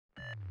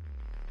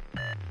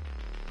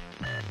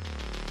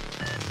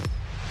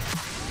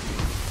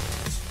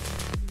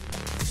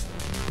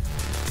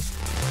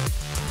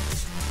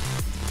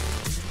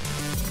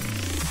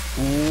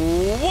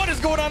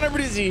going on,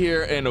 everybody? Z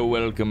here, and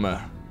welcome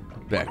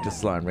back to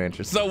Slime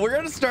Rancher. So we're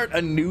gonna start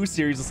a new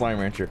series of Slime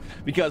Rancher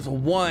because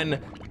one,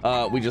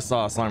 we just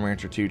saw a Slime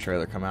Rancher 2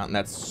 trailer come out, and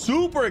that's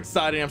super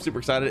exciting. I'm super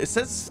excited. It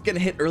says it's gonna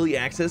hit early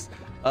access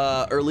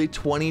early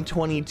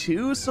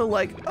 2022. So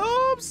like,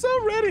 oh, I'm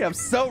so ready. I'm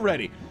so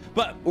ready.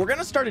 But we're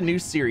gonna start a new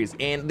series,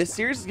 and this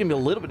series is gonna be a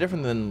little bit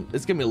different than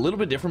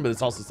but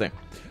it's also the same.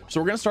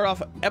 So we're gonna start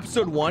off.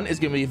 Episode 1 is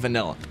gonna be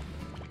vanilla.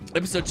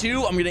 Episode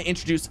 2, I'm gonna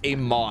introduce a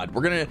mod.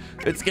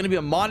 It's gonna be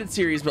a modded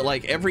series, but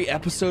like every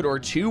episode or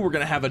two, we're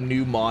gonna have a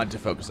new mod to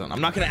focus on.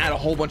 I'm not gonna add a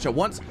whole bunch at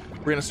once.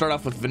 We're gonna start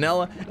off with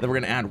vanilla, and then we're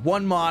gonna add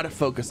one mod,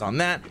 focus on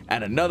that,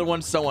 add another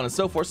one, so on and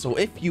so forth. So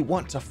if you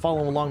want to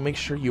follow along, make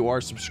sure you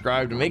are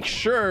subscribed, and make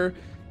sure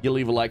you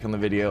leave a like on the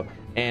video.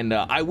 And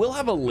I will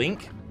have a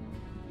link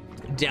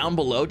down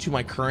below to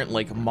my current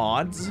like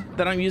mods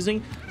that I'm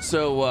using.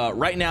 So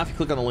right now, if you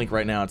click on the link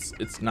right now,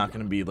 it's not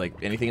gonna be like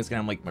anything. It's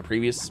gonna have like my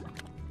previous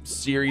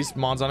series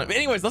mods on it. But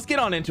anyways, let's get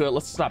on into it.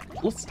 Let's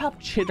stop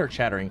chitter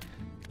chattering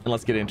and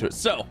let's get into it.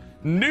 So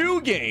new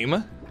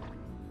game,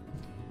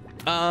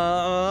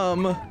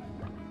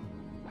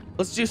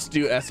 let's just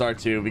do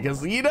SR2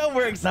 because you know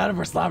we're excited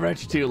for Slime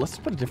Rancher 2. Let's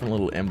put a different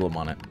little emblem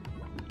on it.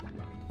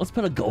 Let's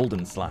put a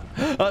golden slime,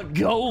 a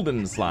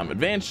golden slime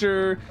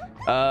adventure.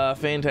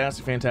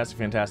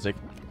 Fantastic.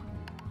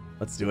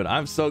 Let's do it.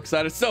 I'm so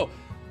excited. So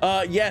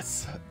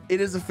yes, it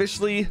is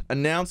officially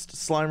announced.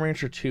 Slime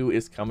Rancher 2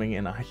 is coming,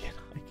 and I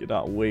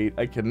cannot wait.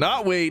 I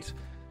cannot wait.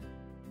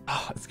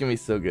 Oh, it's gonna be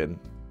so good.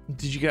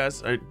 Did you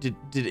guys,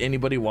 did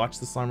anybody watch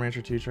the Slime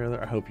Rancher 2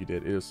 trailer? I hope you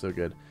did. It was so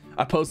good.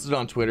 I posted it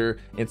on Twitter,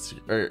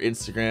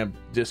 Instagram,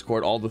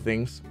 Discord, all the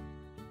things.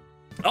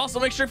 Also,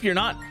 make sure if you're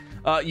not,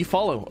 you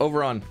follow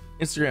over on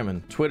Instagram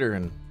and Twitter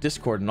and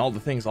Discord and all the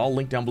things, all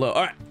linked down below.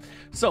 All right,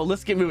 so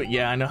let's get moving.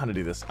 Yeah, I know how to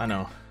do this. I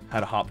know how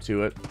to hop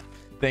to it.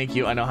 Thank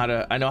you. I know how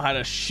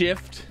to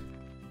shift.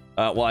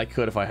 Well, I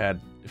could if I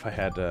had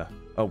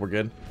oh, we're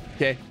good.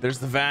 Okay, there's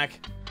the vac,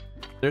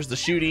 there's the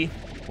shooty.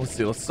 Let's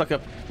see, let's suck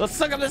up this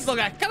little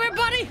guy. Come here,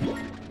 buddy.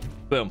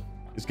 Boom.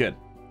 He's good.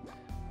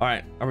 All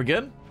right, are we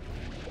good?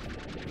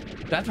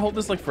 Do I have to hold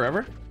this like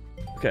forever?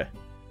 Okay.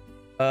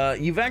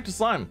 You vac to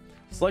slime.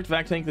 Select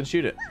vac tank, then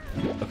shoot it.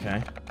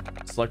 Okay.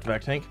 Select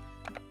vac tank,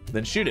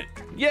 then shoot it.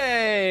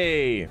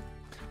 Yay!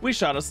 We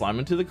shot a slime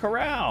into the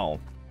corral.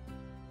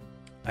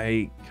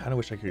 I kind of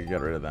wish I could get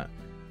rid of that.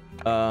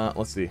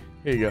 Let's see.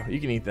 Here you go. You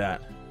can eat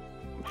that.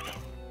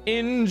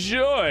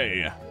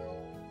 Enjoy.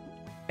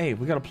 Hey,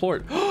 we got a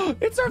plort.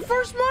 It's our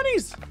first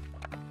monies.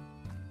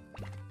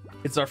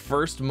 It's our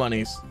first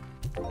monies.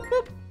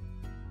 Boop.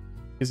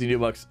 Gives you new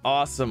bucks.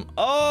 Awesome.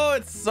 Oh,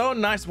 it's so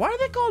nice. Why are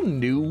they called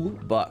new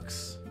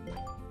bucks?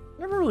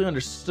 Never really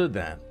understood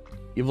that.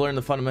 You've learned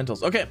the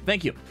fundamentals. Okay,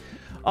 thank you.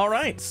 All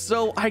right,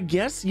 so I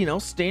guess, you know,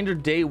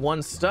 standard day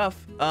one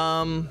stuff.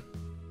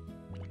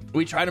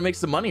 We try to make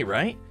some money,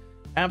 right?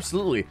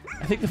 Absolutely.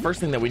 I think the first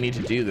thing that we need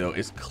to do though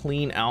is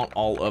clean out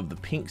all of the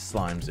pink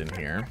slimes in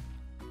here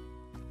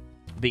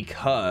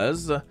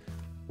because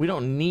we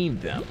don't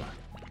need them,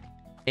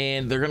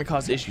 and they're gonna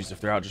cause issues if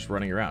they're out just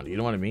running around. You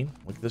know what I mean?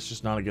 Like, this is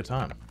just not a good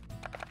time.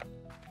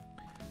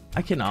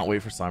 I cannot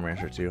wait for Slime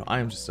Rancher 2. I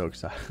am just so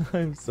excited.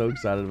 I'm so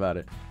excited about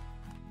it.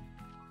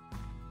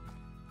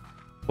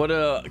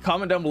 But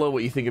comment down below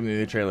what you think of the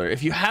new trailer.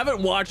 If you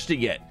haven't watched it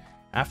yet,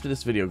 after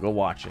this video, go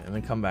watch it and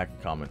then come back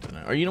and comment on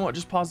it. Or you know what?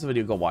 Just pause the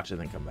video, go watch it,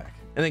 and then come back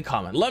and then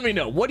comment. Let me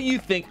know. What do you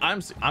think?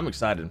 I'm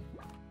excited.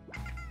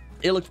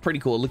 It looked pretty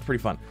cool. It looked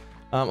pretty fun.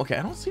 Okay,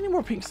 I don't see any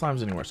more pink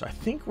slimes anymore, so I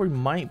think we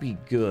might be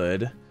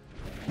good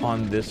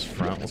on this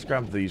front. Let's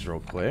grab these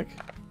real quick.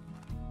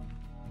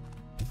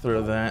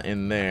 Throw that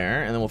in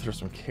there, and then we'll throw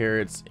some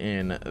carrots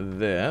in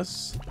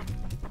this.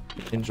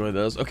 Enjoy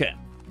those. Okay.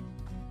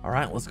 All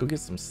right, let's go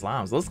get some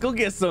slimes. Let's go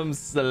get some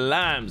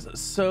slimes.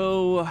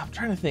 So I'm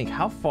trying to think,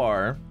 how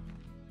far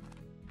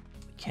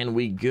can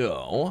we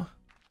go?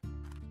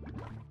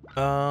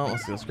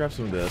 Let's see, let's grab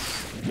some of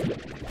this.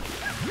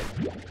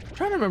 I'm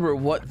trying to remember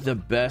what the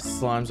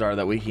best slimes are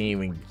that we can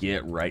even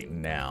get right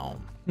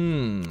now. I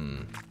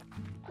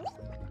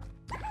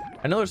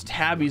know there's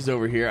tabbies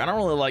over here. I don't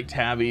really like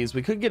tabbies.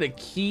 We could get a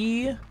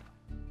key.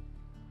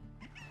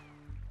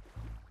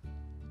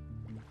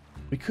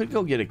 We could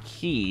go get a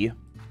key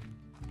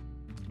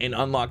and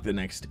unlock the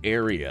next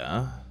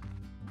area,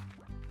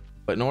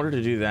 but in order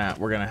to do that,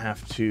 we're gonna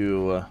have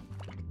to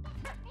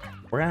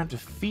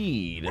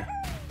feed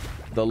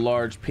the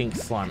large pink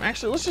slime.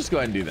 Actually, let's just go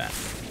ahead and do that.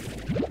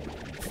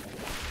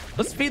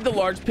 Let's feed the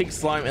large pink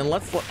slime, and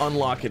let's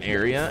unlock an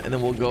area, and then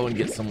we'll go and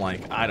get some,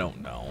 like, I don't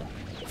know,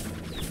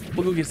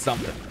 we'll go get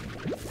something.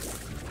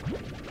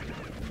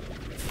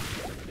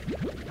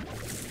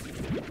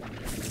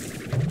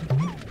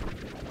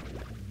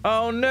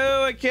 Oh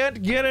no, I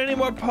can't get any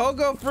more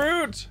pogo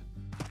fruit.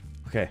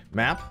 Okay,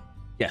 map.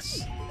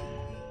 Yes.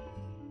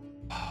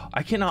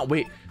 I cannot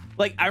wait.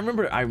 Like, I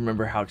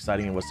remember how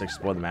exciting it was to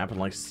explore the map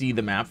and like see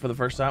the map for the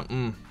first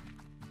time.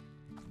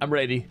 I'm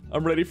ready.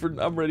 I'm ready for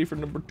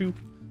number 2.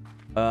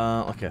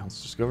 Okay,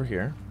 let's just go over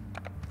here.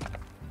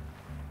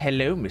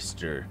 Hello,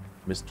 Mr.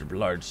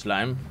 Large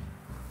Slime.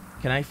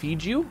 Can I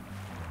feed you?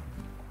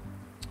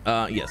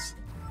 Yes.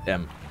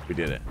 M. We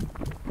did it.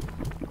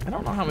 I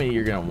don't know how many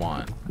you're gonna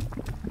want.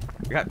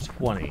 I got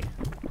 20.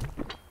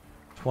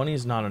 20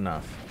 is not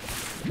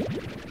enough.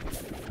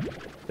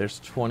 There's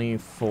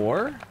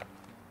 24.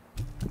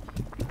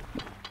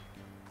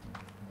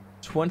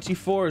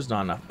 24 is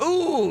not enough.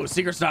 Ooh,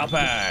 secret style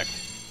pack.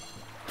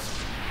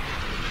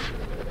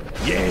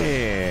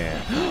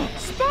 Yeah.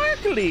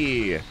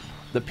 Sparkly.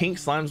 The pink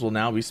slimes will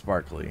now be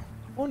sparkly.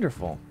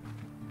 Wonderful.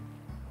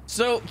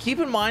 So keep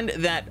in mind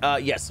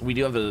that yes, we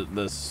do have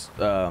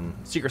the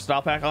secret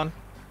style pack on.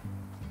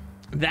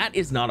 That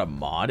is not a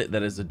mod,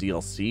 that is a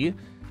DLC.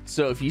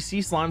 So if you see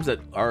slimes that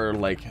are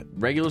like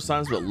regular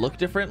slimes but look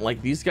different,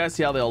 like these guys,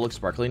 see how they all look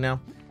sparkly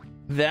now?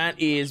 That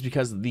is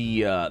because of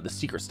the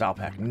secret style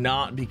pack,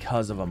 not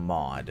because of a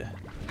mod.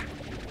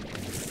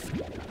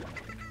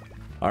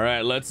 All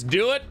right, let's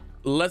do it.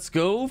 Let's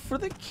go for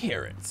the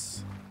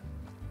carrots.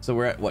 So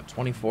we're at what,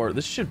 24?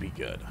 This should be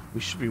good.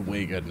 We should be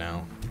way good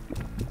now.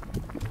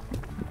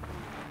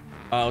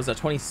 Was that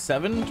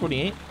 27,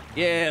 28?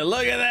 Yeah,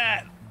 look at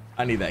that.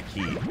 I need that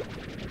key.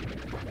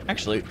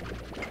 Actually,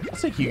 I'll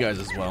take you guys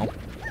as well.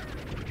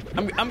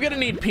 I'm gonna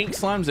need pink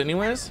slimes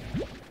anyways.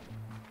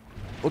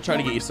 We'll try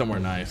to get you somewhere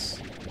nice.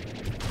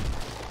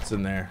 What's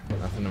in there?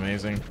 Nothing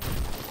amazing.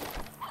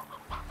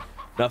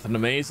 Nothing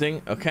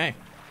amazing. Okay.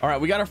 All right,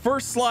 we got our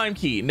first slime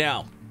key.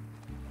 Now,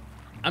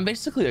 I'm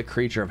basically a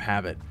creature of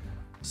habit.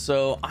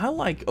 So I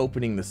like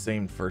opening the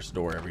same first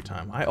door every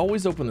time. I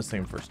always open the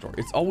same first door.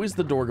 It's always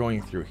the door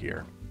going through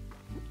here.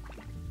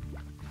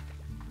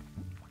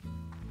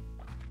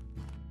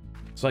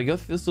 So I go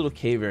through this little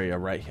cave area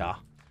right here.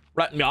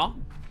 Right now.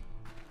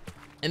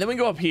 And then we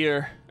go up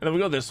here. And then we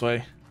go this way.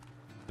 And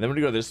then we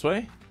go this way.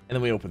 And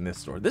then we open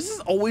this door. This is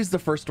always the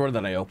first door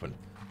that I open.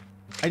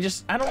 I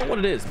don't know what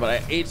it is,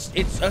 but it's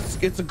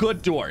a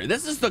good door.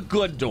 This is the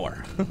good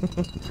door.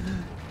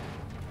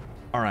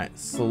 All right,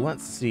 so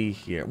let's see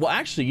here. Well,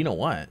 actually, you know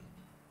what?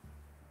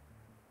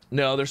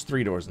 No, there's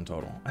 3 doors in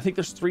total. I think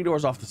there's 3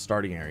 doors off the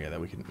starting area that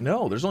we can.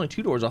 No, there's only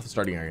 2 doors off the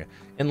starting area,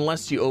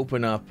 unless you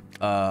open up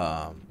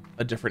a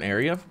different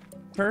area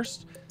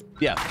first.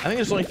 Yeah, I think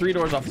there's only 3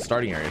 doors off the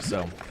starting area.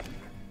 So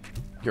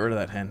get rid of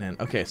that hen.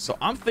 Okay, so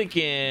I'm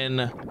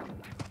thinking,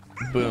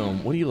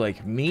 boom. What do you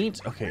like?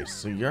 Meat? Okay,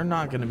 so you're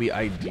not gonna be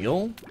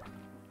ideal,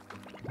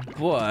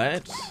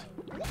 but.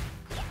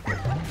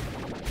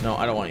 No,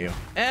 I don't want you.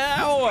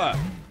 Ow!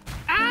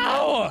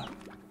 Ow!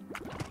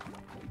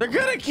 They're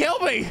gonna kill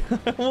me!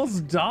 I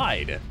almost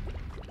died.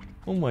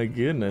 Oh my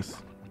goodness.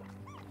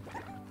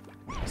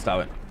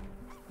 Stop it.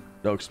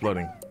 No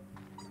exploding.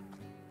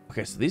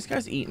 Okay, so these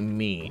guys eat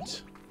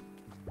meat.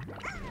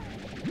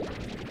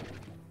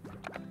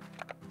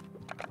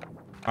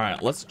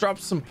 Alright, let's drop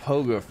some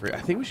pogo for. I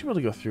think we should be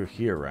able to go through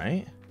here,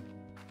 right?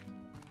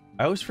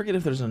 I always forget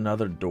if there's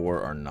another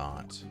door or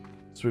not.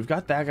 So we've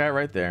got that guy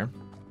right there.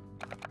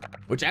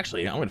 Which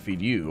actually, I'm gonna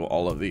feed you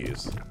all of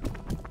these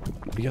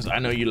because I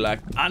know you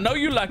like them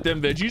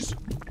veggies.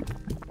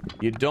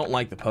 You don't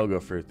like the pogo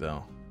fruit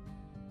though.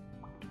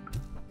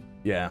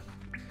 Yeah,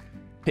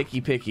 picky.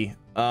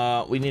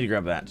 We need to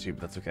grab that too,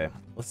 but that's okay.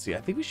 Let's see.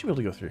 I think we should be able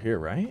to go through here,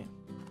 right?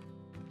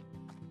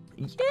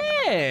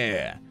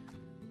 Yeah.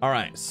 All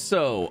right.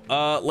 So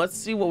let's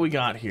see what we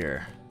got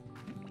here.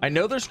 I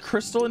know there's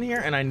crystal in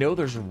here, and I know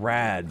there's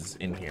rads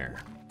in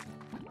here.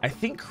 I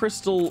think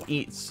crystal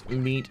eats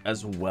meat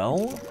as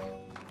well.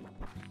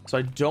 So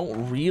I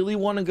don't really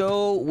want to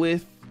go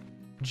with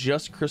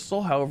just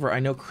crystal. However, I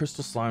know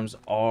crystal slimes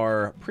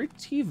are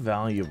pretty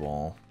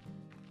valuable.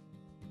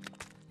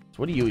 So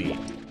what do you eat?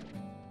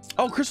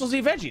 Oh, crystals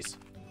eat veggies.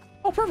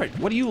 Oh, perfect.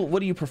 What do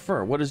you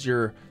prefer? What is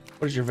your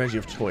veggie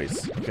of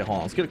choice? Okay, hold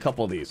on. Let's get a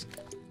couple of these.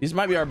 These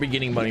might be our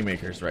beginning money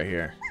makers right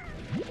here.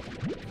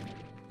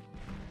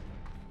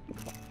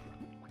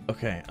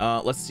 Okay,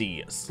 let's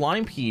see.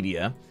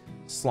 Slimepedia,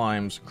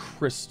 slimes,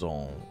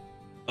 crystal.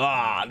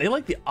 Ah, they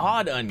like the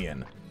odd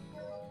onion.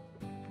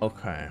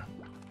 Okay.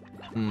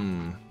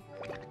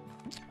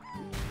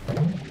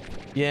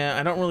 Yeah,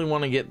 I don't really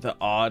want to get the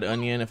odd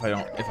onion if I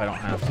don't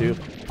have to.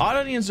 Odd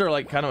onions are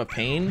like kind of a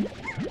pain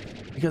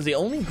because they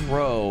only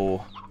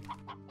grow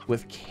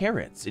with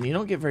carrots and you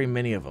don't get very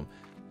many of them.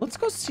 Let's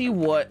go see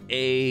what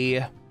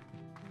a.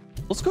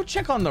 Let's go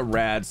check on the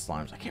rad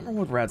slimes. I can't remember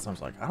what rad slimes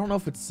like. I don't know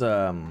if it's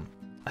I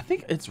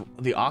think it's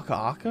the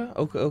oka.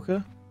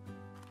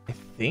 I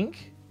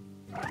think.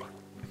 I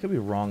could be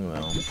wrong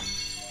though.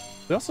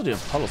 We also do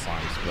have puddle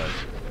slimes, but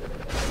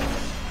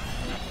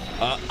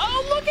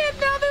oh, look at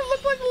now, they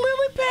look like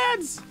lily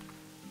pads.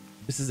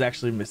 This is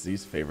actually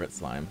Missy's favorite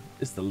slime.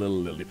 It's the little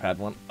lily pad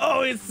one.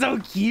 Oh, it's so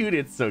cute.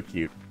 It's so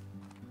cute.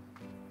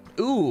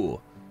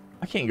 Ooh,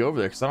 I can't go over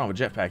there because I don't have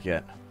a jetpack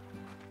yet.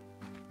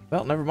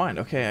 Well, never mind.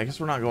 Okay, I guess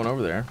we're not going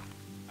over there.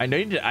 I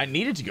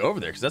needed to go over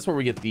there because that's where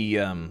we get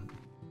the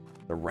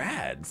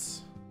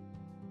rads.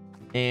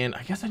 And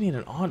I guess I need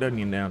an odd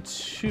onion now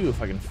too if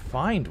I can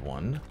find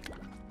one.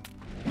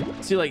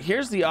 See, like,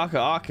 here's the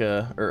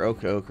oka or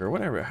oka or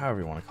whatever, however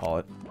you want to call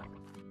it.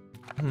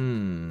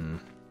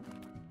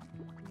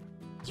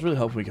 It's was really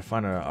hoping we could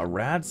find a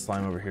rad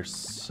slime over here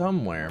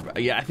somewhere.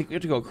 But yeah, I think we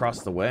have to go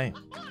across the way.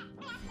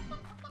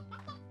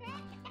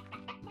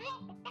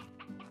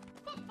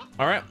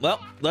 All right, well,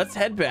 let's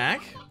head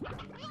back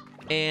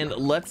and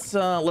let's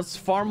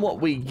farm what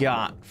we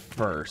got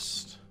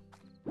first.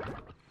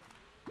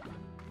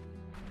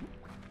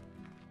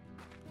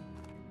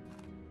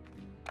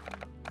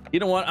 You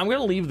know what? I'm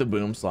gonna leave the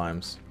boom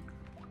slimes.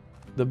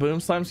 The boom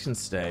slimes can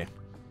stay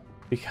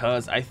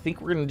because I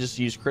think we're gonna just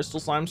use crystal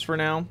slimes for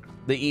now.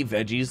 They eat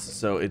veggies,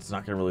 so it's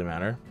not gonna really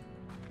matter.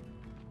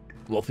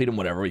 We'll feed them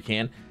whatever we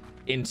can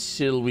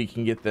until we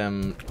can get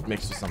them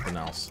mixed with something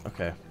else.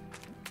 Okay.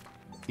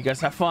 You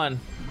guys have fun.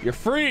 You're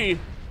free.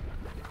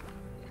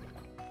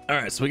 All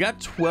right, so we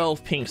got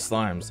 12 pink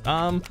slimes.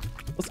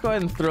 Let's go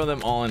ahead and throw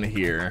them all in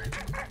here.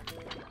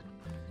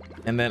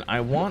 And then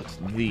I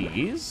want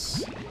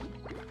these.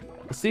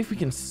 Let's see if we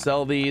can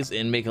sell these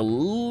and make a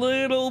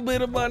little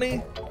bit of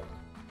money.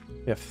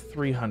 We have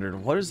 300.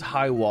 What is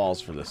high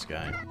walls for this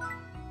guy?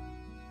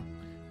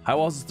 High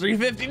walls is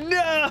 350.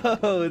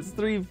 No, it's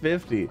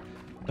 350.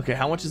 Okay,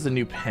 how much is a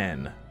new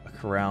pen? A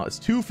corral is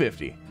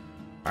 250.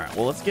 All right,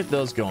 well, let's get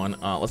those going.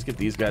 Let's get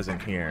these guys in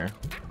here.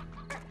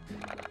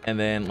 And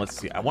then let's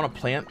see. I want to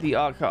plant the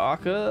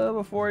aka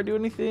before I do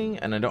anything,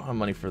 and I don't have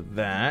money for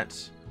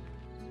that.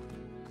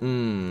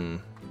 And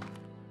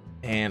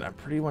I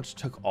pretty much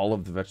took all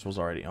of the vegetables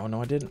already. Oh,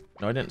 no, I didn't.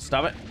 No, I didn't.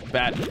 Stop it.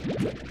 Bad.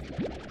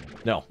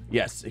 No.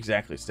 Yes,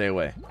 exactly. Stay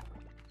away.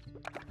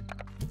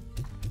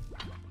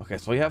 Okay,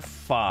 so we have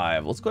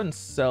 5. Let's go ahead and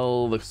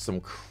sell some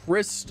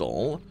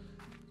crystal.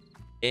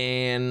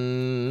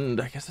 And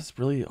I guess that's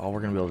really all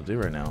we're going to be able to do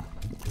right now.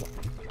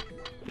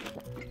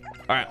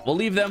 All right, we'll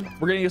leave them.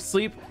 We're going to go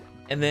sleep.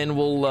 And then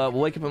we'll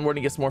wake up in the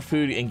morning, get some more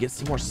food, and get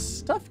some more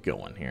stuff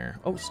going here.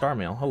 Oh, star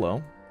mail.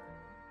 Hello.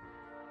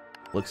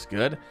 Looks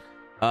good.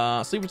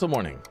 Sleep until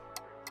morning.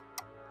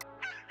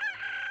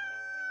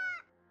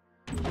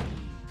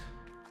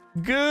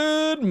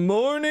 Good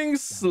morning,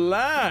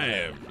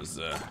 slimes.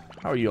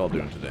 How are you all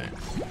doing today?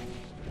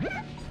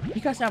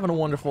 You guys having a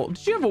wonderful...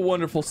 Did you have a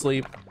wonderful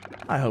sleep?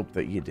 I hope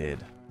that you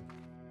did.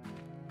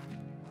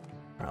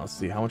 All right, let's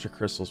see. How much are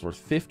crystals worth?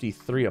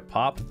 53 a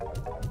pop.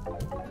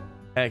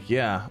 Heck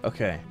yeah.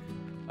 Okay.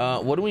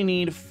 What do we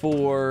need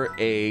for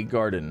a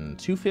garden?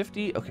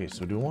 250? Okay,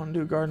 so do we want to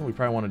do a garden? We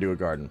probably want to do a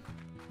garden.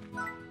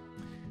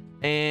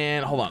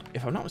 And hold on,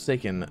 if I'm not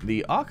mistaken,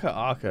 the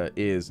aka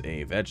is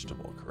a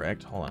vegetable,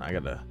 correct? Hold on, I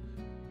got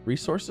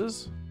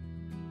resources.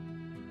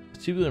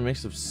 Tubular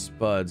mix of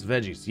spuds,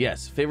 veggies.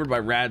 Yes, favored by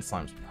rad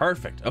slimes.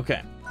 Perfect.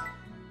 Okay.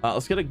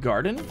 Let's get a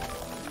garden.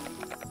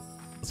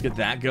 Let's get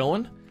that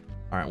going.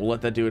 All right, we'll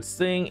let that do its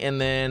thing,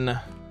 and then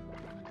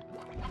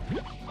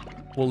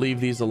we'll leave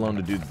these alone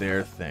to do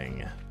their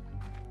thing.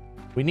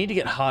 We need to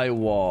get high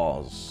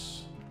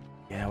walls.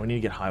 Yeah, we need to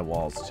get high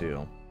walls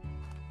too.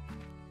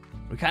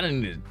 We kind of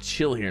need to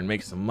chill here and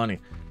make some money.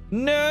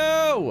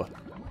 No!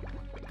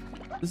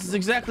 This is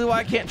exactly why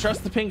I can't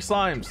trust the pink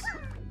slimes.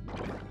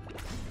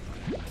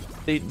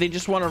 They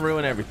just want to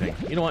ruin everything.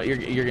 You know what? You're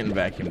getting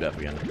vacuumed up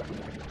again.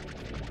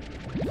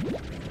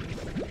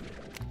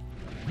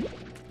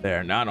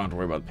 There. Now I don't have to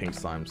worry about the pink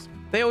slimes.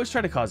 They always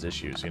try to cause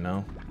issues, you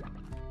know.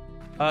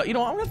 You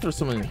know what? I'm gonna throw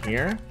some in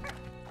here.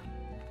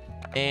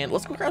 And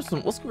let's go grab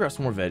some. Let's go grab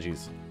some more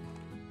veggies.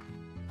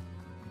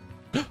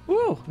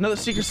 Ooh, another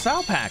secret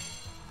style pack.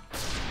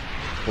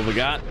 What we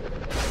got?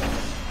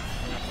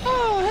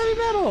 Oh, heavy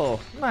metal.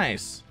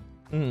 Nice.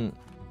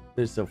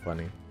 They're so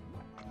funny.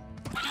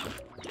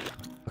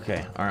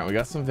 Okay, all right, we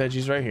got some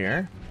veggies right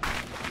here.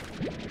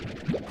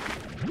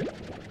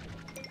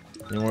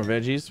 Any more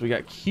veggies? We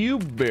got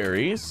cube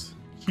berries,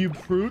 cube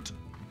fruit.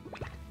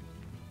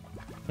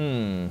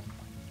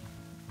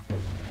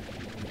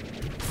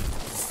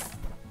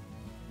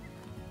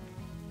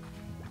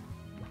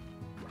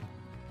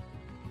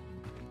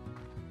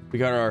 We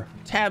got our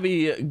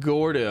Tabby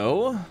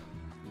Gordo.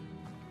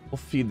 We'll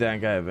feed that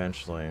guy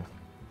eventually.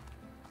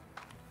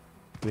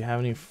 Do we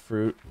have any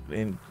fruit?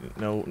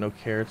 No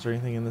carrots or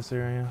anything in this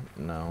area?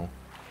 No.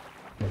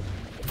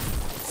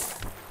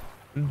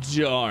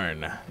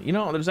 Darn. You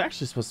know, there's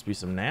actually supposed to be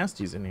some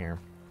nasties in here.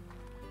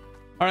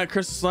 All right,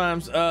 crystal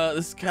slimes.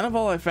 This is kind of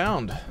all I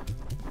found.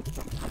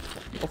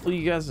 Hopefully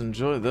you guys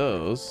enjoy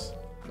those.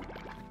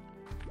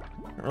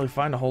 Can't really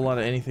find a whole lot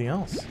of anything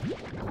else.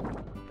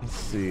 Let's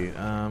see.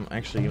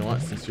 Actually, you know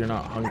what? Since you're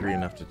not hungry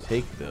enough to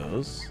take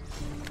those,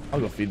 I'll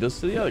go feed those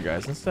to the other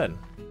guys instead.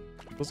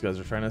 Those guys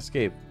are trying to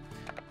escape.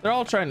 They're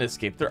all trying to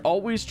escape. They're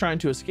always trying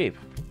to escape.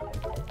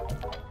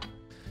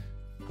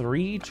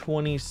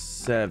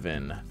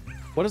 327.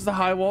 What is the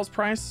high walls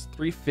price?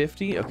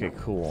 350. Okay,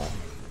 cool.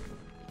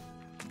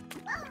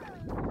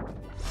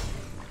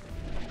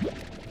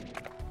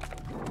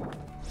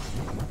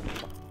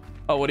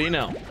 Oh, what do you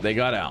know? They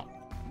got out.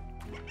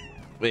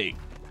 Wait,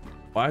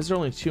 why is there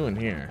only 2 in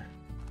here?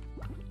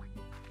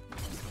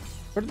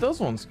 Where did those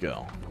ones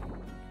go?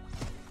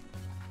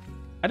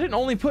 I didn't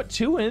only put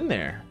 2 in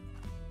there.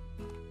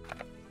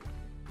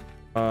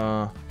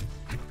 I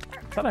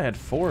thought I had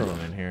 4 of them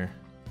in here.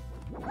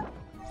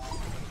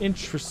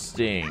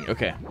 Interesting.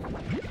 Okay.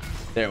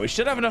 There, we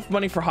should have enough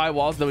money for high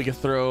walls that we can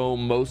throw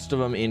most of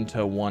them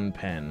into one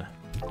pen.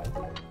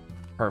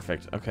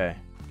 Perfect. Okay.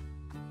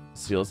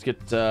 See, let's get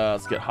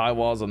high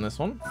walls on this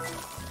one.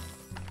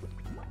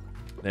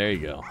 There you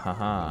go.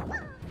 Haha.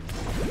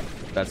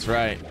 That's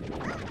right.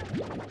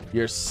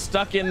 You're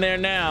stuck in there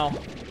now.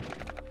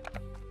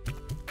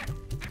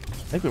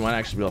 I think we might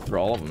actually be able to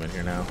throw all of them in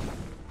here now.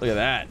 Look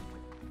at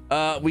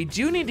that. We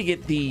do need to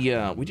get the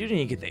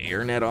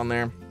air net on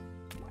there.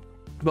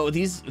 But with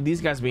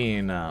these guys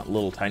being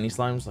little tiny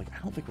slimes, like I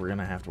don't think we're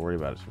gonna have to worry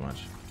about it too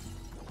much.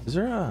 Is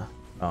there a?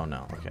 Oh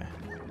no. Okay.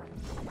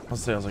 I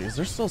was like, is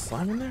there still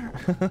slime in there?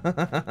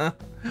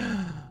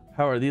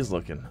 How are these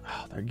looking?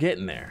 Oh, they're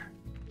getting there.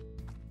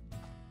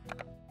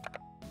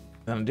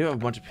 And I do have a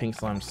bunch of pink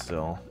slimes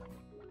still.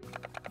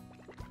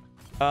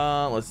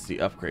 Let's see,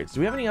 upgrades. Do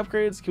we have any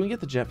upgrades? Can we get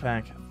the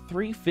jetpack?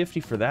 350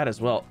 for that as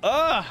well.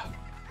 Ugh!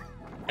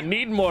 I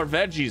need more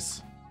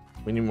veggies.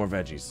 We need more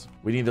veggies.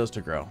 We need those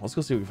to grow. Let's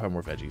go see if we can find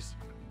more veggies.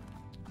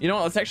 You know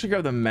what? Let's actually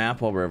grab the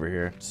map while we're over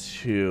here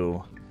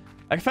too.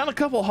 I found a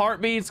couple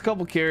heartbeats, a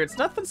couple carrots.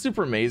 Nothing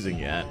super amazing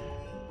yet.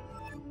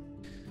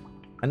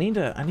 We need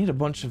a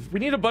bunch of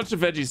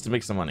veggies to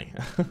make some money.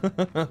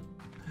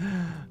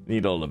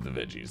 Need all of the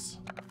veggies.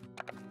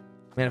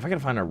 Man, if I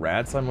could find a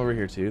rad slime over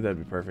here too, that'd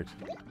be perfect.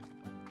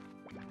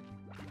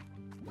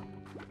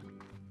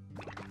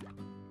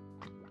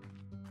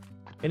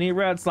 Any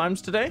rad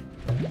slimes today?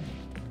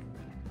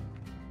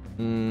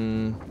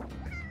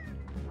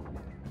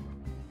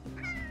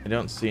 I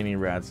don't see any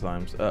rad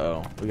slimes.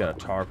 Uh-oh, we got a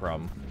tar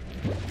problem.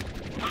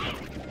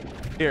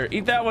 Here,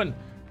 eat that one.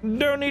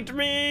 Don't eat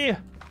me.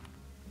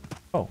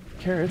 Oh,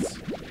 carrots.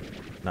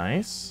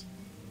 Nice.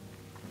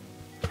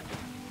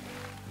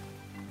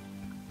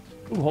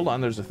 Ooh, hold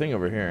on, there's a thing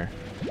over here.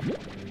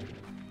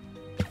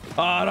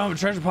 Oh, I don't have a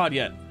treasure pod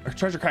yet. Or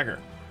treasure cracker.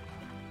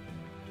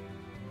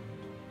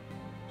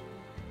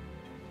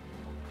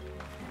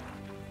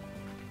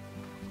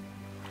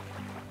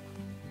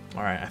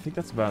 All right, I think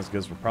that's about as good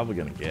as we're probably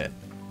gonna get.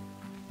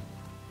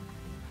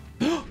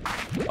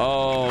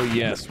 Oh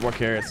yes, more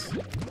carrots.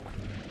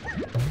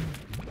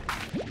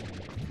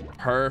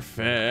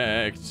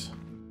 Perfect.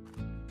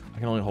 I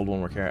can only hold one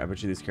more carrot. I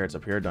bet you these carrots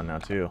up here are done now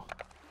too.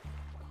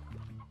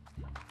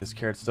 This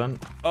carrot's done.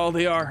 Oh,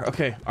 they are.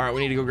 Okay. All right,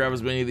 we need to go grab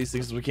as many of these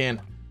things as we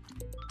can.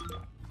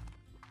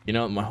 You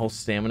know, my whole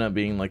stamina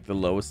being like the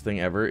lowest thing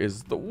ever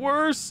is the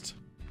worst.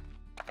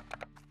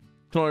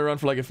 Can only run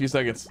for like a few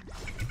seconds.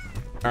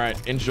 All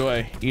right,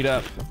 enjoy. Eat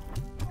up.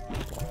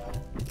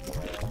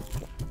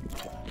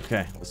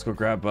 Okay, let's go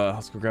grab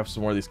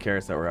some more of these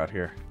carrots that were out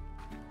here.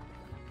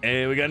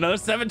 Hey, we got another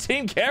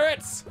 17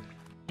 carrots.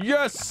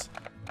 Yes,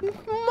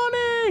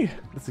 money.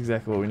 That's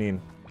exactly what we need.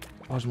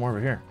 Oh, there's more over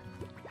here.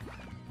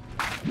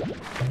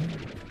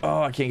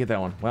 Oh, I can't get that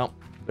one. Well,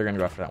 they're gonna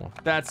go after that one.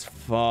 That's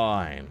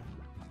fine.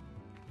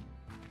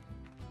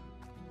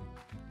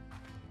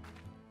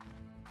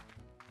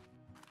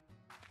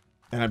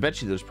 And I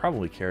bet you there's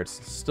probably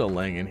carrots still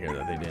laying in here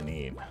that they didn't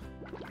eat.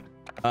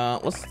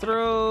 Let's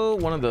throw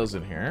one of those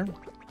in here.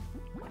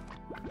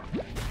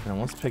 And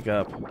let's pick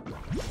up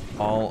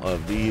all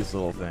of these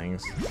little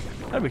things.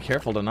 Gotta be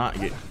careful to not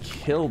get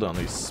killed on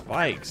these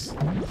spikes.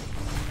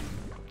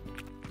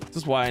 This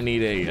is why I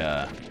need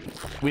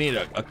we need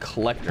a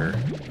collector,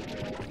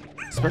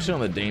 especially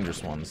on the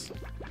dangerous ones.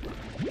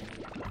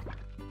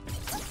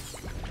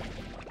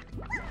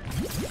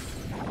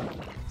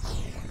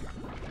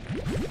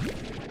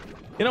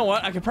 You know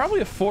what? I could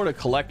probably afford a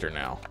collector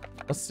now.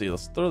 Let's see.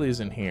 Let's throw these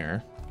in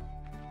here.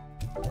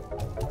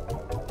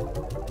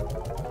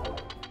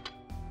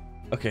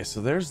 Okay,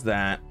 so there's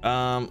that.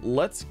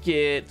 Let's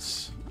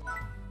get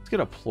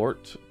a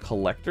plort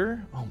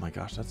collector. Oh my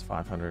gosh, that's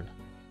 500.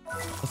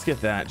 Let's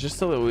get that just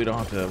so that we don't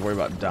have to worry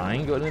about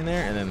dying going in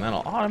there, and then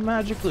that'll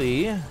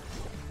automatically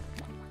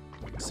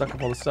suck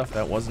up all the stuff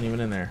that wasn't even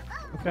in there.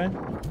 Okay.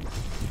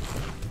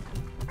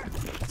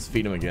 Let's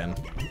feed him again.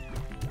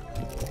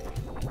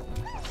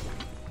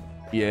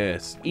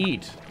 Yes,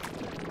 eat.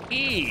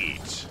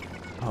 Eat.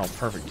 Oh,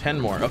 perfect. 10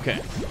 more.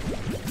 Okay.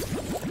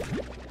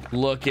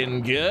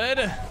 Looking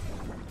good.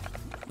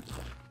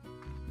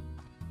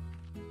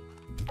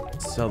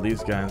 Sell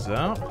these guys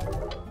out.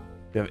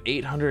 We have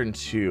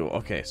 802.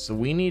 Okay, so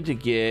we need to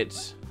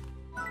get...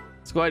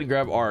 Let's go ahead and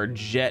grab our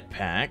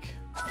jetpack.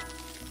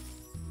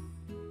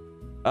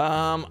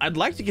 I'd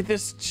like to get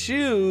this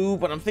too,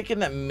 but I'm thinking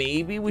that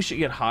maybe we should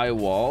get high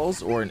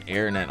walls or an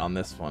air net on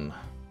this one.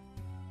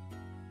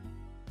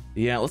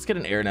 Yeah, let's get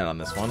an air net on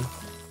this one.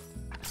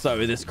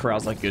 So this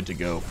corral's like good to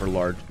go for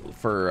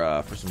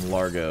some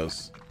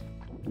largos.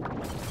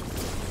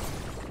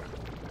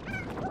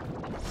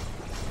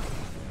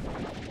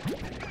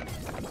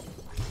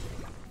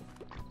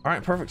 All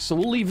right, perfect. So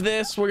we'll leave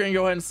this. We're gonna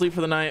go ahead and sleep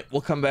for the night.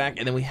 We'll come back,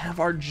 and then we have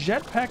our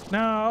jetpack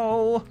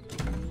now.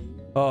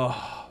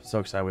 Oh, so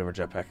excited we have our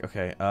jetpack.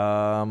 Okay,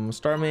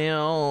 Star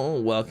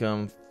Mail,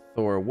 welcome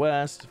Thor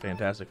West.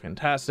 Fantastic,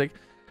 fantastic.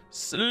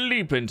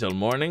 Sleep until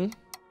morning.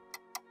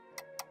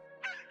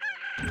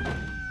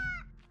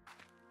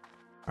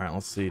 All All right,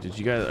 let's see.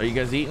 Are you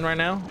guys eating right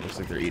now? Looks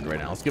like they're eating right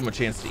now. Let's give them a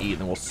chance to eat, and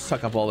then we'll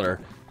suck up all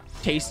their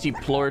tasty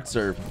plorts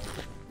or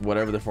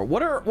whatever they're for.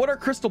 What are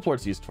crystal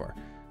plorts used for?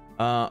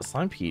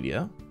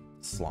 Slimepedia,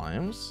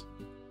 slimes.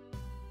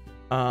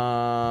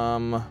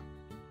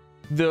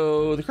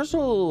 Though the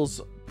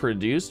crystals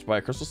produced by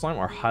a crystal slime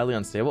are highly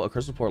unstable, a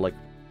crystal plort, like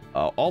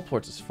all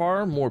plorts, is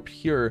far more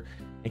pure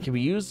and can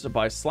be used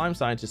by slime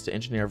scientists to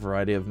engineer a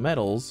variety of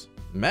metals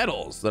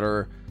that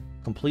are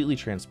completely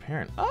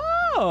transparent.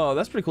 Oh,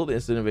 that's pretty cool.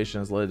 This innovation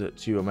has led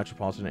to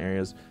metropolitan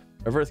areas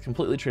of Earth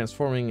completely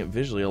transforming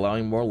visually,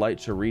 allowing more light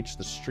to reach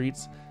the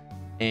streets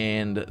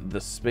and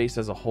the space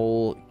as a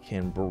whole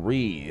can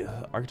breathe.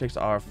 Architects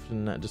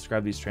often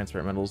describe these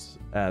transparent metals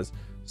as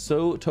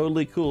so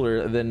totally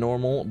cooler than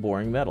normal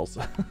boring metals.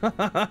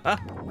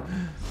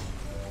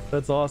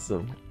 That's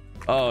awesome.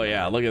 Oh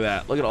yeah, look at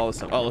that. Look at all this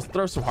stuff. Oh, let's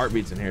throw some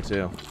heartbeats in here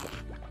too.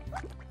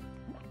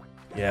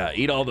 Yeah,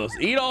 eat all those.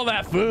 Eat all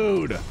that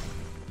food.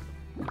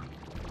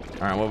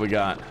 All right, what we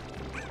got?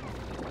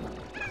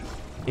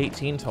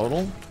 18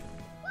 total.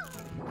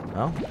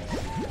 Oh,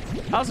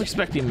 I was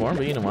expecting more,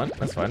 but you know what?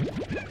 That's fine.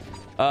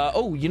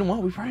 Oh, you know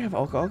what? We probably have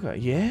alka.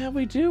 Yeah,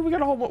 we do. We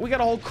got a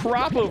whole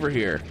crop over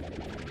here.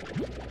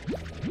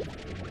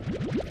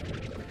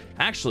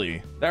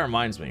 Actually, that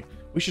reminds me.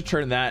 We should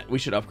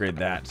upgrade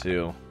that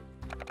too.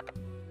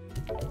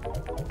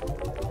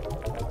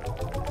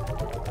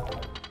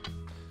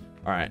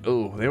 All right.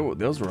 Oh,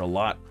 those were a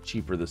lot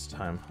cheaper this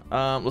time.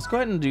 Let's go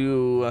ahead and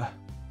do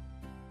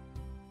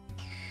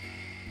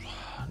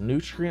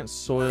nutrient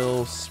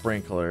soil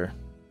sprinkler.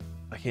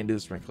 I can't do the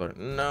sprinkler.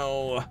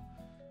 No. All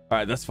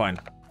right, that's fine.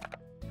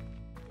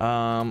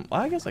 Well,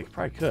 I guess I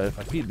probably could if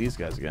I feed these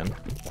guys again.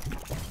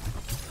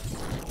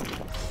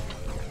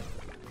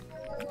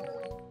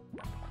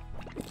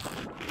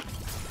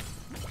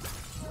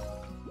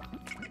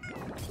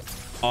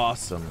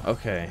 Awesome.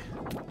 Okay.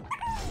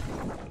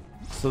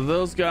 So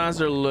those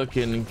guys are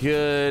looking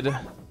good.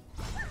 Let's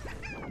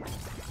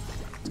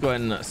go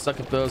ahead and suck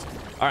up those.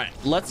 All right,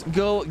 let's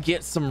go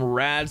get some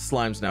rad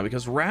slimes now,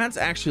 because rads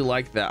actually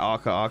like that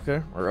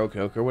aka or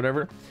oka or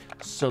whatever.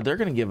 So they're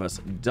gonna give us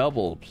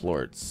double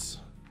plorts,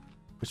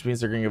 which means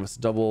they're gonna give us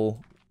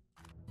double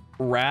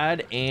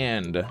rad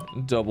and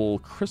double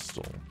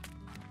crystal.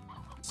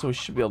 So we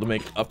should be able to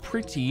make a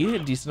pretty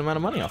decent amount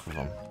of money off of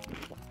them.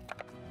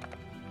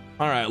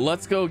 All right,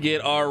 let's go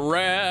get our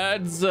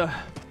rads.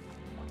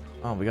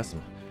 Oh, we got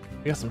some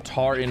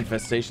tar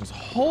infestations.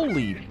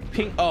 Holy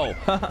pink. Oh,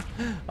 I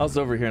was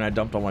over here and I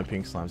dumped all my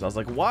pink slimes. I was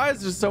like, why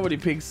is there so many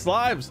pink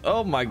slimes?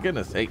 Oh my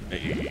goodness. Hey,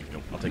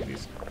 no, I'll take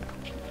these.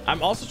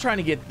 I'm also trying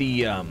to get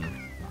the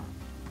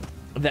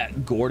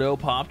that Gordo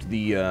popped,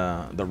 the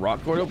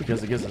rock Gordo,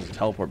 because it gives us a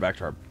teleport back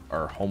to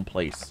our home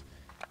place,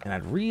 and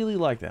I'd really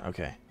like that.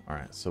 Okay, all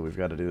right, so we've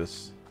got to do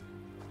this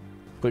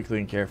quickly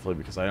and carefully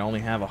because I only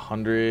have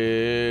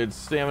 100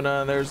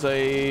 stamina. There's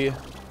a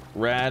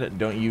rad.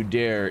 Don't you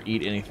dare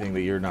eat anything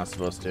that you're not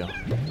supposed to.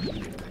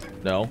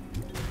 No.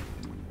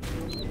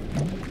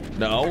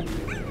 No.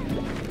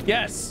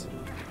 Yes.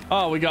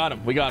 Oh, we got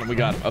him. We got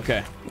him.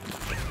 Okay.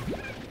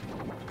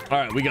 All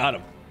right, we got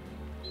him.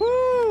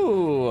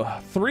 Woo!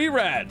 3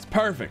 rads.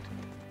 Perfect.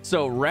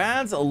 So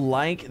rads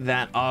like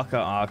that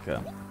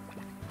aka.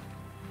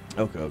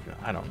 Okay.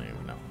 I don't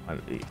even know.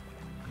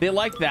 They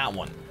like that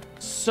one.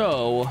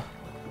 So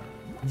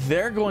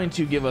they're going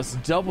to give us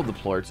double the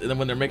plorts, and then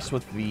when they're mixed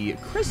with the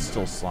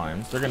crystal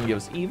slimes, they're going to give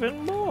us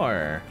even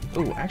more.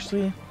 Oh,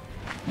 actually,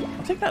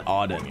 I'll take that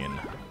odd onion.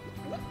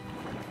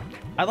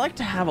 I like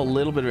to have a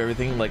little bit of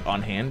everything like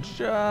on hand,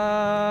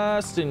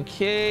 just in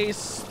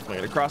case. Bring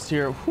it across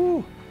here.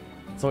 Whew.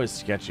 It's always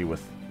sketchy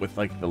with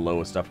like the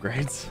lowest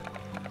upgrades.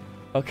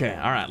 Okay,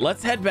 all right,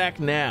 let's head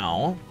back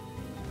now.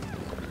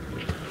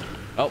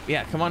 Oh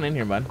yeah, come on in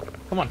here, bud.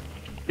 Come on,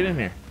 get in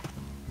here.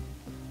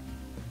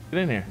 Get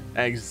in here.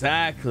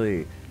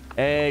 Exactly.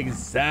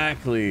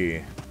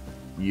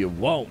 You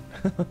won't.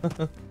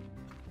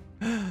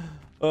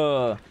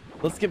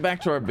 Let's get back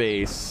to our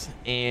base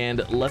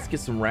and let's get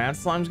some rad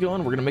slimes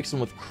going. We're gonna mix them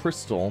with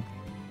crystal,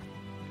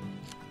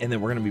 and then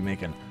we're gonna be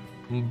making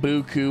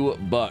buku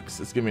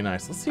bucks. It's gonna be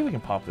nice. Let's see if we can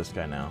pop this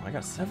guy now. I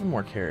got 7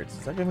 more carrots.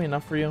 Is that gonna be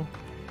enough for you?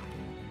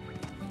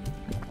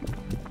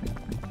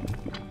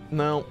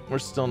 No, we're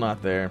still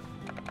not there.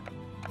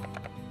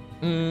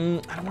 I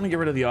don't want to get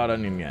rid of the odd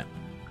onion yet.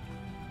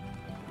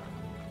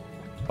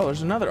 Oh,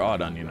 there's another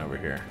odd onion over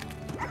here.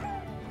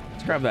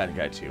 Let's grab that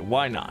guy too.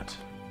 Why not?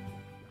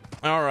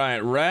 All right,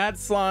 rad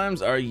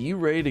slimes, are you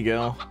ready to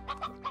go?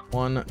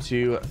 1,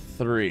 2,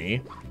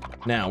 3.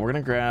 Now we're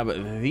gonna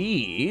grab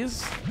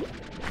these.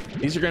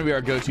 These are gonna be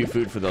our go-to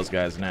food for those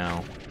guys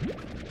now.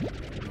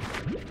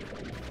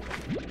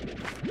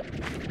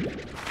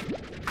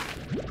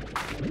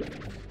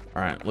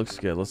 All right, looks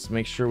good. Let's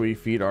make sure we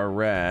feed our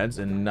rads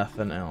and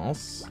nothing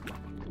else.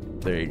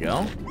 There you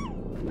go.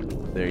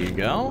 There you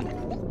go.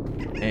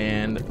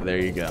 And there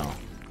you go.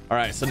 All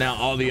right, so now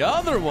all the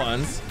other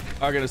ones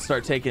are gonna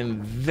start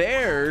taking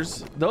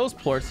those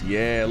plorts.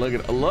 Yeah, look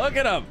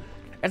at them.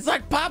 It's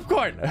like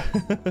popcorn.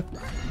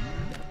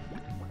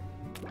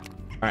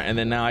 All right, and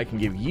then now I can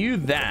give you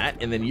that,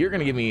 and then you're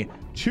gonna give me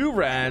 2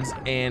 rads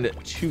and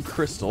 2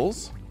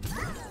 crystals.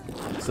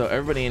 So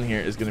everybody in here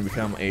is gonna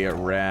become a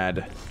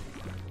rad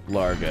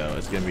largo.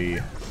 It's gonna be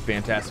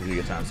fantastic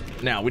good times.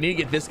 Now we need to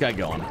get this guy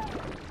going.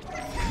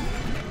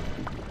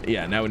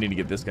 Yeah, now we need to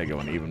get this guy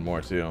going even more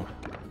too.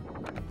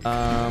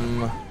 All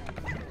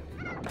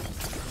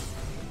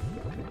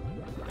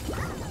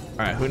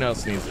right, who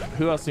else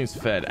needs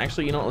fed?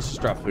 Actually, you know what? Let's just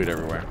drop food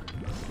everywhere.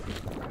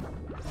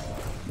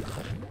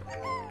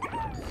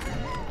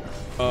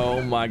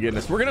 Oh my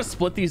goodness. We're gonna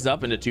split these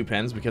up into 2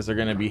 pens because they're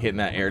gonna be hitting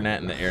that air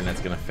net and the air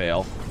net's gonna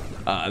fail.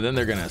 And then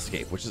they're gonna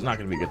escape, which is not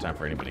gonna be a good time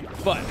for anybody.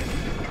 But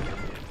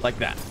like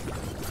that.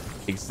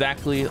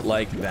 Exactly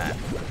like that.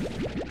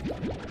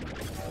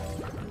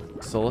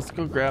 So let's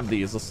go grab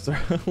these. Let's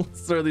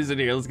throw these in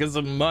here. Let's get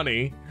some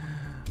money.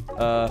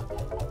 All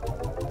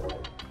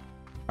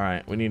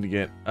right, we need to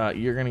get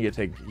you're gonna get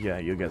taken. Yeah,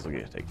 you guys will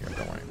get taken care of,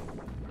 don't worry.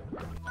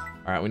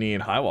 All right, we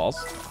need high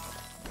walls.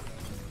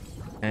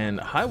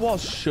 And high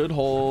walls should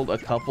hold a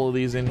couple of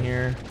these in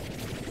here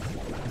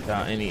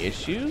without any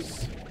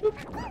issues. Boop.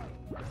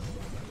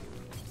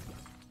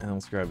 And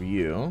let's grab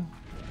you.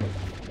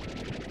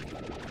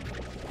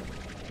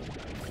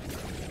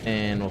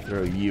 And we'll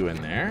throw you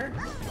in there.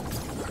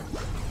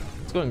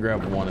 Let's go and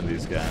grab one of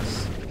these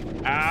guys.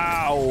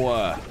 Ow!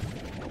 I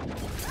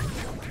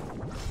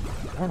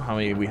don't know how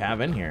many we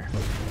have in here.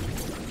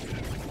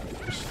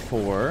 There's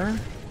 4.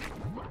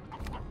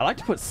 I like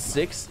to put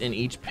 6 in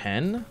each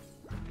pen.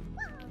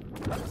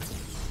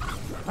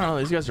 I don't know,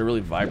 these guys are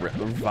really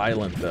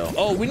violent though.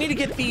 Oh, we need to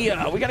get the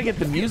we gotta get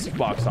the music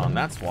box on.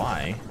 That's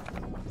why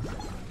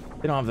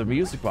they don't have the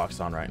music box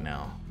on right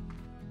now.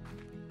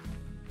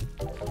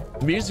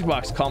 The music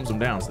box calms them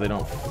down so they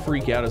don't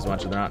freak out as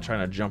much and they're not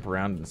trying to jump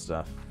around and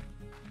stuff.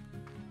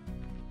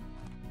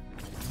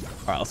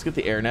 All right, let's get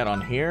the air net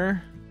on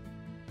here.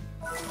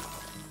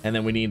 And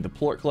then we need the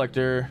plort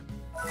collector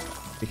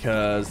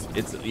because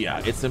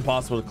it's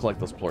impossible to collect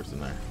those plorts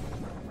in there.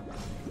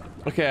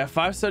 Okay, at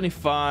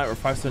 575 or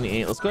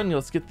 578. Let's go ahead and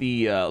let's get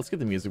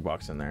the music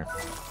box in there.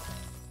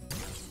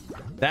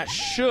 That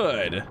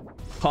should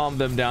calm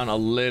them down a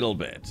little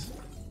bit.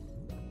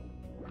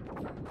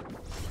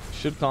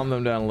 Should calm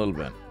them down a little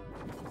bit.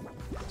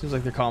 Seems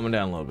like they're calming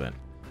down a little bit.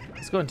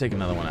 Let's go ahead and take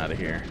another one out of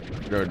here.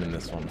 Throw it in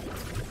this one.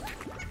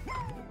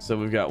 So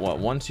we've got what?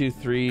 1, 2,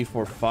 3,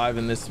 4, 5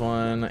 in this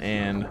one,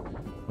 and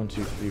 1,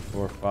 2, 3,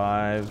 4,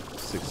 5,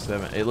 6,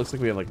 7. It looks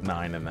like we have like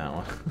 9 in that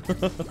one.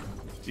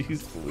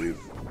 Jeez Louise.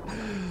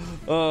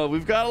 Oh,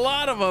 we've got a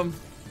lot of them.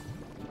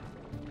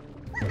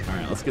 All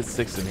right, let's get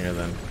 6 in here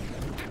then.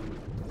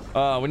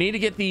 We need to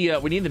get the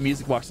we need the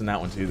music box in that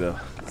one too, though.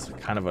 It's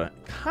kind of an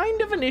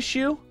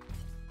issue.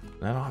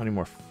 I don't have any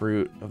more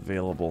fruit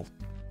available.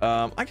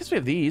 I guess we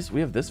have these.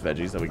 We have this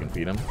veggies that we can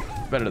feed them.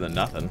 Better than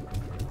nothing.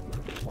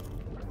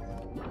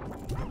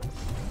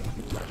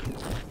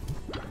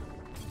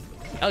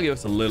 That'll give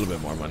us a little bit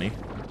more money.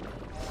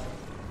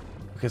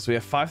 Okay, so we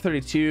have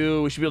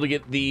 532. We should be able to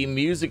get the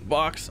music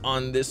box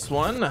on this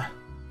one.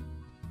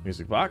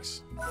 Music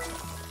box.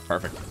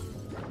 Perfect.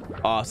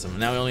 Awesome.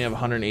 Now we only have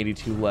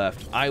 182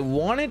 left. I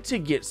wanted to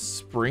get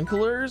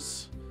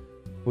sprinklers.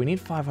 We need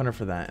 500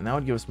 for that, and that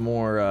would give us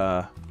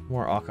more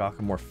more aka,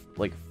 more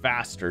like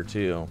faster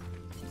too.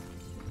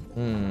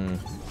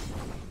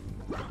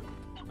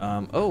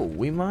 Oh,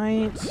 we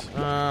might.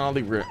 I don't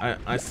think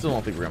I still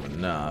don't think we're having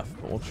enough,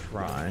 but we'll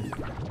try.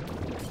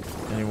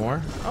 Any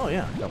more? Oh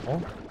yeah, a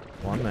couple.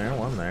 One there,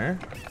 one there.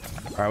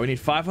 All right, we need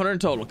 500 in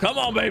total. Come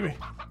on, baby.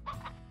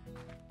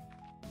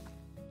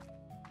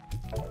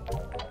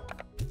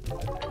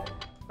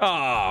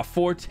 Ah,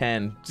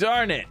 410.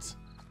 Darn it.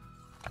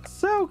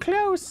 So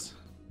close.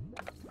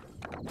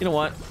 You know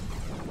what?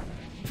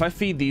 If I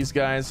feed these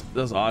guys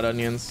those odd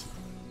onions,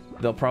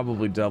 they'll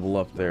probably double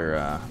up their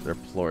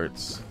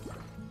plorts.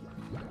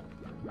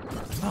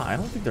 Oh, I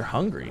don't think they're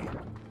hungry.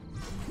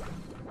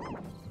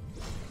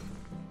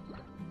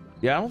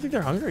 Yeah, I don't think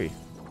they're hungry.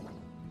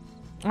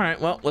 All right,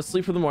 well, let's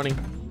sleep for the morning.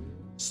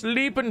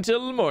 Sleep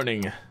until the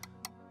morning.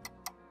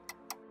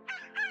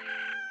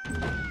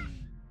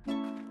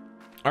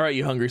 All right,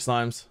 you hungry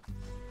slimes.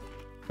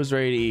 Who's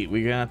ready to eat?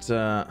 We got,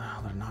 oh,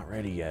 they're not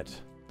ready yet.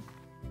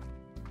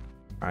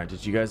 All right,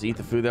 did you guys eat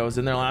the food that was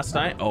in there last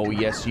night? Oh,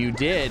 yes, you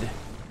did.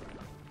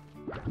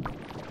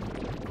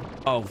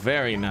 Oh,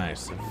 very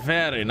nice.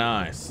 Very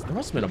nice. There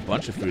must have been a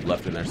bunch of food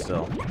left in there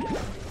still.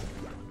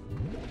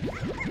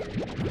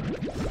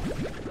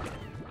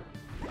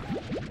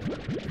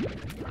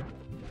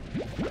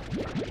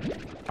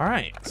 All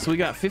right, so we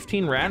got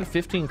 15 rad,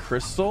 15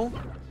 crystal.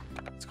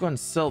 Let's go ahead and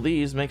sell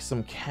these, make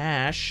some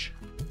cash.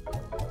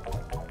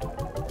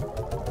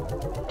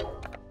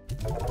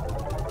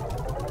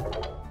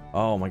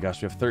 Oh my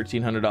gosh, we have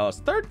 $1,300.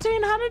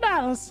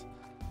 $1,300.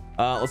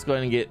 Let's go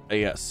ahead and get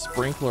a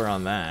sprinkler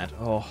on that.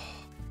 Oh.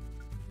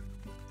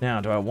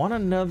 Now, do I want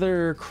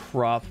another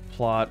crop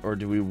plot or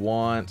do we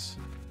want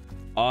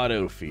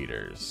auto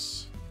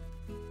feeders?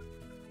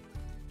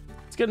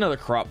 Let's get another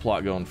crop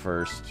plot going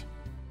first.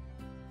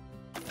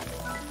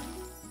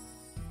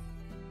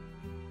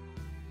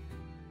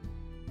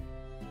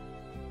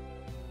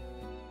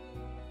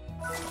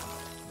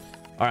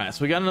 All right,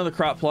 so we got another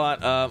crop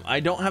plot. I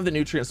don't have the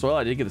nutrient soil.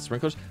 I did get the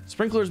sprinklers.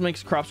 Sprinklers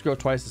makes crops grow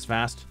twice as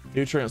fast.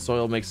 Nutrient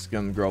soil makes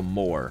them grow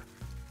more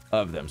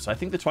of them. So I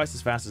think the twice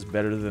as fast is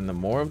better than the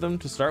more of them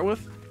to start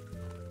with.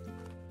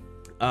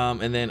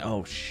 And then,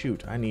 oh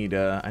shoot, I need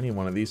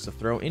one of these to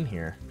throw in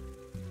here.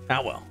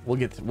 Ah, well, we'll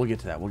get to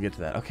that. We'll get to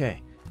that.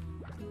 Okay.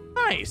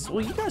 Nice.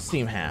 Well, you guys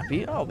seem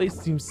happy. Oh, they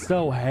seem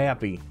so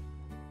happy.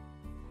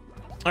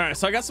 All right,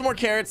 so I got some more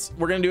carrots.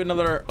 We're gonna do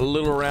another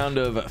little round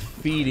of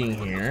feeding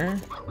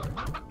here.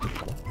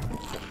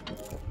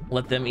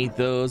 Let them eat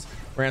those.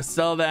 We're gonna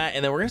sell that,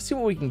 and then we're gonna see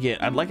what we can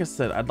get. Like I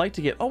said, I'd like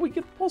to get. Oh, we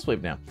get the pulse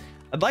wave now.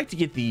 I'd like to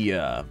get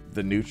the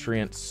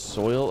nutrient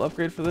soil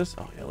upgrade for this.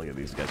 Oh yeah, look at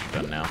these guys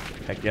are done now.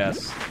 Heck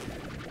yes.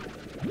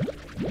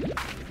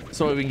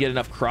 So we can get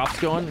enough crops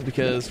going,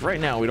 because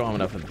right now we don't have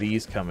enough of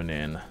these coming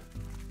in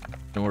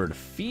order to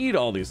feed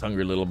all these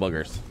hungry little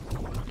buggers.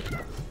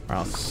 Or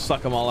I'll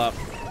suck them all up.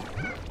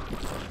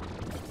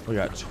 We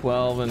got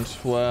 12 and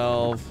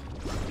 12.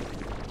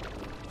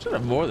 Should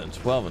have more than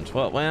 12 and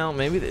 12. Well,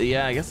 maybe,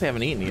 yeah, I guess they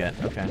haven't eaten yet.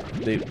 Okay,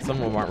 some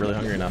of them aren't really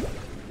hungry enough.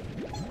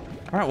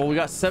 All right, well, we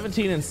got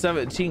 17 and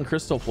 17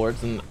 crystal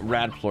plorts and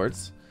rad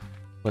plorts.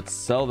 Let's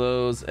sell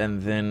those,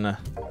 and then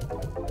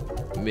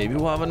maybe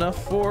we'll have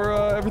enough for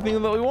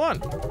everything that we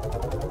want.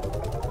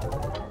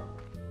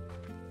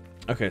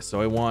 Okay,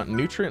 so I want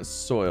nutrient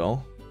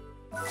soil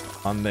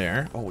on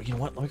there. Oh, you know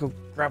what? Let me go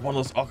grab one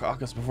of those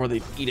alka-alkas before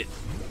they eat it.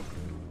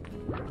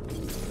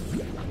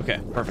 Okay,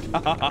 perfect.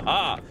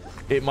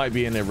 It might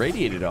be an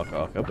irradiated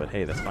alka-alka, but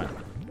hey, that's fine.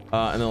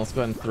 And then let's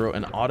go ahead and throw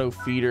an auto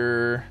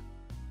feeder.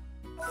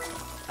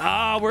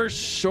 Ah, we're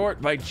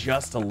short by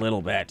just a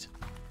little bit.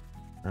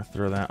 I'll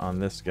throw that on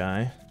this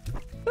guy.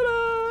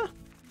 Ta-da!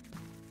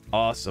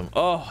 Awesome.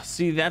 Oh,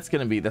 see, that's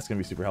gonna be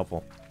super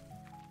helpful.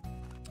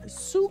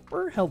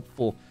 Super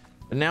helpful.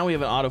 And now we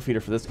have an auto feeder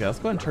for this guy. Let's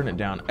go ahead and turn it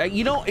down.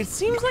 You know, it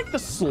seems like the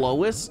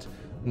slowest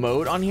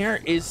mode on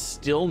here is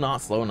still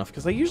not slow enough,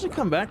 because I usually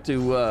come back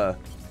to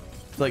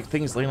like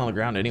things laying on the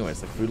ground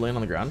anyways, like food laying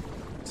on the ground.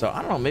 So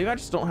I don't know, maybe I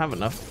just don't have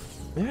enough.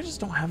 Maybe I just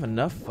don't have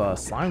enough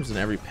slimes in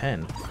every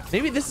pen.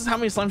 Maybe this is how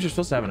many slimes you're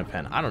supposed to have in a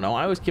pen. I don't know.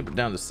 I always keep it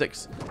down to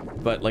 6,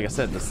 but like I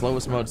said, the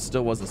slowest mode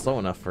still wasn't slow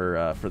enough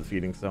for the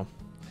feeding. So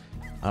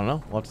I don't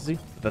know. We'll have to see.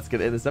 But that's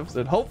gonna end this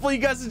episode. Hopefully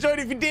you guys enjoyed.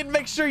 If you did,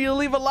 make sure you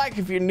leave a like.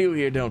 If you're new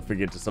here, don't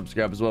forget to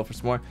subscribe as well for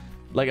some more.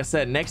 Like I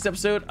said, next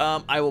episode,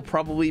 I will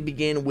probably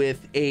begin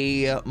with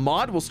a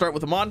mod. We'll start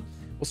with a mod.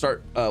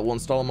 We'll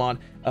install a mod.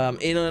 I'm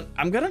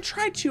gonna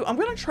try to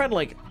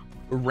like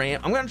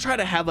I'm gonna try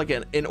to have like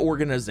an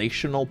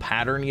organizational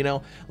pattern, you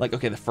know, like,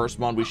 okay, the first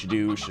mod we should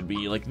do should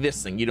be like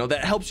this thing, you know,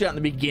 that helps you out in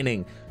the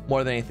beginning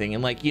more than anything,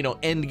 and like, you know,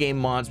 end game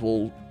mods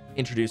will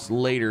introduce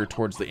later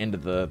towards the end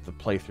of the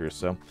playthrough.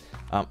 So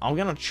I'm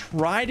gonna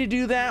try to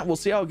do that. We'll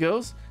see how it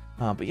goes.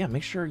 But yeah,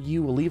 make sure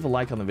you leave a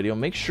like on the video.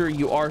 Make sure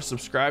you are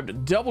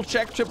subscribed. Double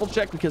check, triple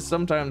check, because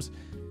sometimes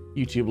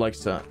YouTube likes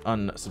to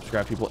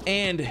unsubscribe people,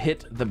 and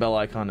hit the bell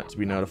icon to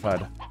be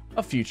notified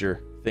of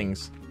future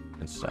things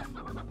and stuff.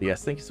 But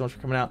yes, thank you so much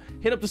for coming out.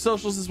 Hit up the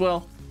socials as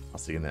well. I'll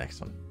see you in the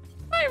next one.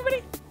 Bye, everybody.